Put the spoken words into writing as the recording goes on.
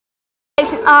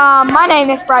My name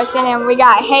is Bryson, and we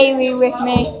got Haley with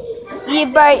me. Yeah,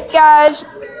 but guys,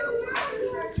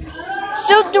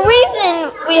 so the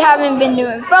reason we haven't been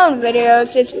doing phone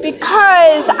videos is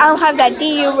because I don't have that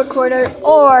DU recorder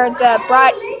or the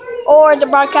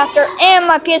broadcaster, and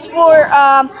my PS4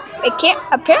 it can't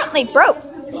apparently broke.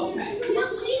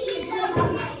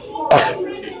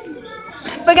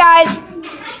 But guys,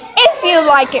 if you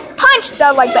like it, punch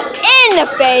the like button in the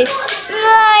face,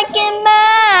 like and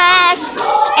mask.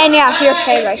 And yeah, here's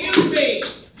Haley.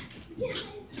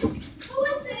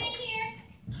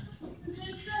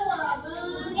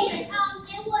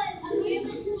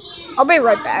 I'll be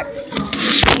right back.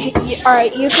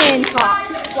 Alright, you can talk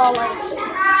while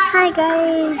Hi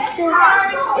guys,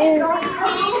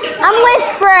 I'm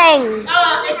whispering.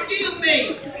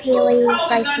 This is Haley,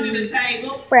 Bryson's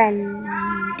friend, I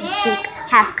think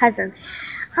half cousin.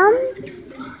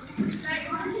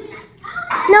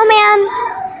 No ma'am.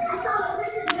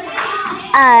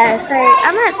 Sorry,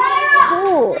 I'm at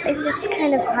school and it's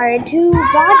kind of hard to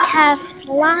broadcast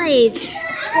live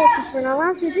at school since we're not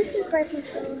allowed to. This is Bryson's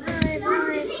phone. Hi.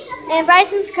 And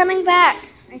Bryson's coming back,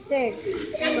 I think.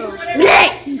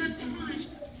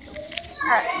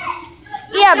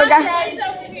 yeah, but guys,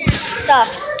 stuff.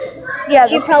 Yeah,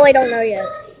 She probably don't know yet.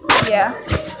 Yeah.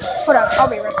 Hold on, I'll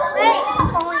be right back. Hey, I'm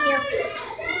calling you.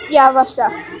 Yeah, let's go.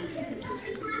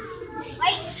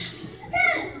 Wait.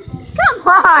 Come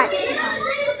on.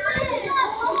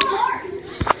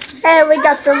 And we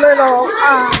got the little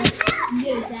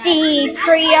the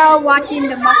trio watching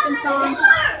the Muffin song.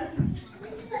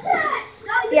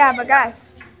 Yeah, but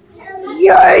guys.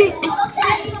 Yay!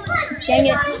 Dang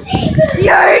it.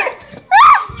 Yay!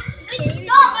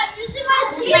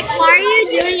 Like, why are you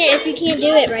doing it if you can't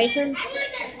do it, Bryson?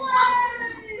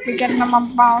 We're getting them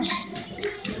on balls.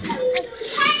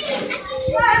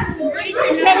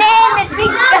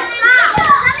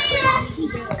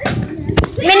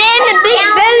 My name is Big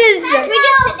Buzz. Can we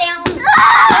just sit down?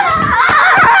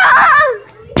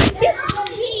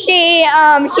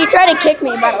 She tried to kick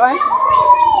me, by the way.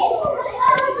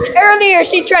 Earlier,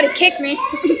 she tried to kick me.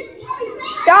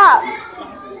 Stop.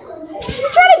 She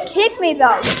tried to kick me,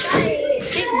 though.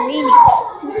 Big meanie.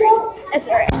 That's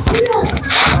alright.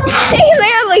 He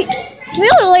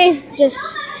literally just...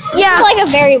 yeah. It's like a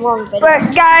very long video.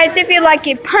 But guys, if you like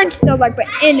it, punch the like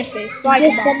button in the face. Like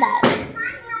just said that.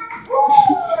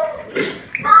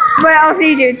 But I'll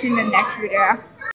see you in the next video.